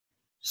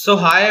So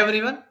hi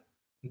everyone.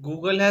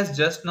 Google has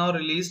just now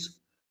released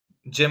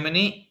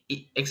Gemini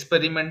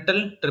experimental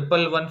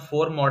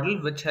 1114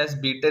 model, which has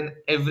beaten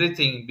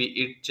everything, be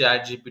it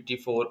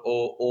ChatGPT 4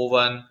 o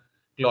O1,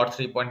 Claude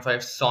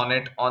 3.5,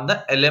 Sonnet on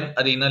the LM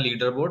Arena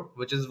leaderboard,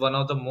 which is one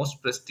of the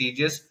most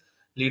prestigious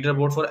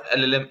leaderboard for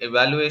LLM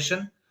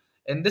evaluation.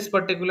 In this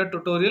particular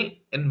tutorial,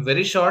 in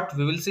very short,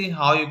 we will see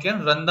how you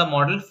can run the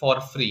model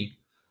for free.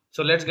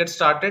 So let's get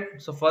started.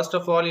 So first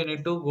of all, you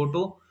need to go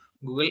to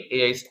Google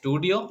AI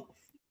Studio.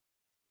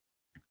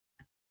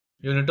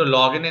 You need to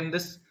log in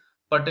this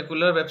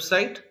particular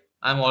website.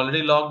 I'm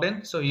already logged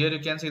in, so here you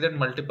can see that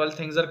multiple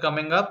things are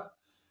coming up.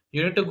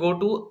 You need to go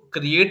to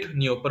create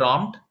new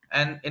prompt,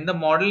 and in the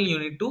model you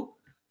need to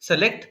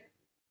select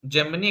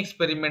Gemini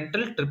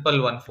experimental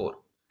 1114.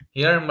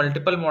 Here are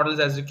multiple models,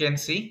 as you can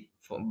see,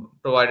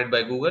 provided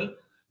by Google.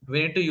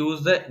 We need to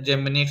use the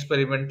Gemini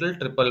experimental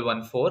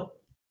 1114.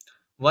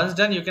 Once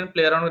done, you can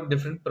play around with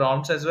different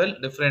prompts as well.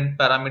 Different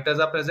parameters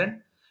are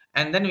present,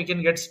 and then we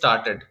can get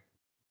started.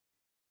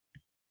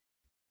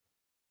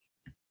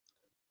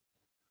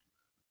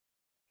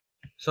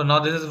 So now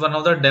this is one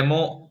of the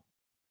demo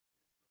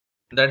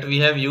that we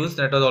have used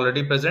that was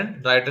already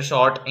present. Write a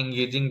short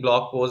engaging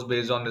blog post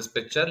based on this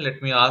picture.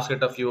 Let me ask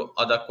it a few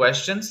other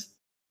questions.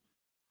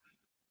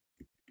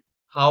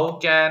 How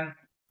can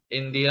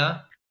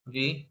India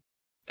be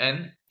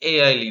an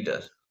AI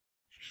leader?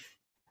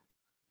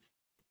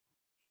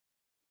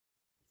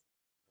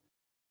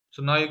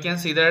 So now you can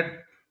see that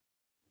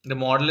the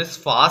model is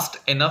fast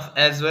enough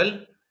as well,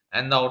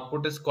 and the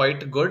output is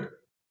quite good.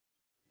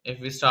 If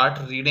we start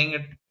reading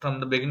it from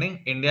the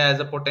beginning, India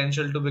has a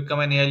potential to become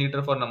an AI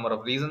leader for a number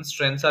of reasons.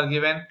 Strengths are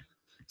given,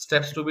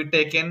 steps to be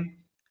taken,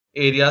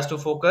 areas to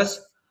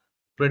focus.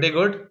 Pretty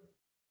good.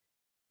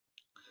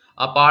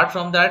 Apart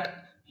from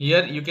that,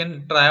 here you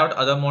can try out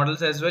other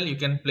models as well. You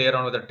can play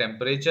around with the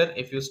temperature.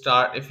 If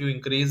you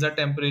increase the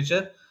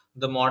temperature,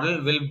 the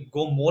model will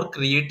go more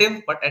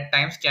creative, but at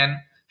times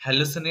can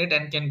hallucinate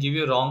and can give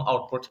you wrong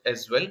outputs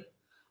as well.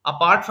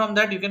 Apart from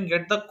that, you can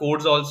get the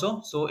codes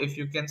also. So if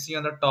you can see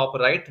on the top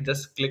right,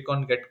 just click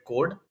on get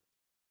code,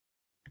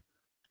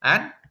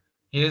 and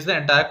here is the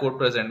entire code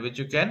present, which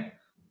you can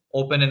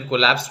open in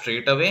Collab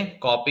straight away.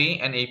 Copy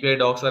and API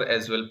docs are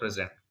as well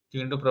present.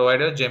 You need to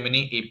provide a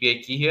Gemini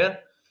API key here,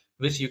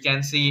 which you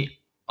can see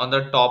on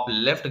the top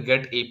left,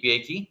 get API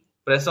key.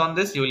 Press on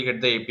this, you will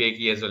get the API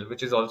key as well,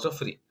 which is also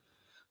free.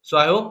 So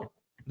I hope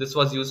this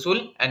was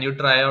useful and you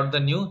try out the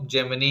new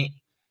Gemini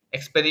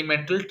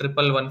experimental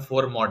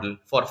 1114 model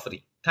for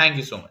free. Thank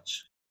you so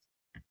much.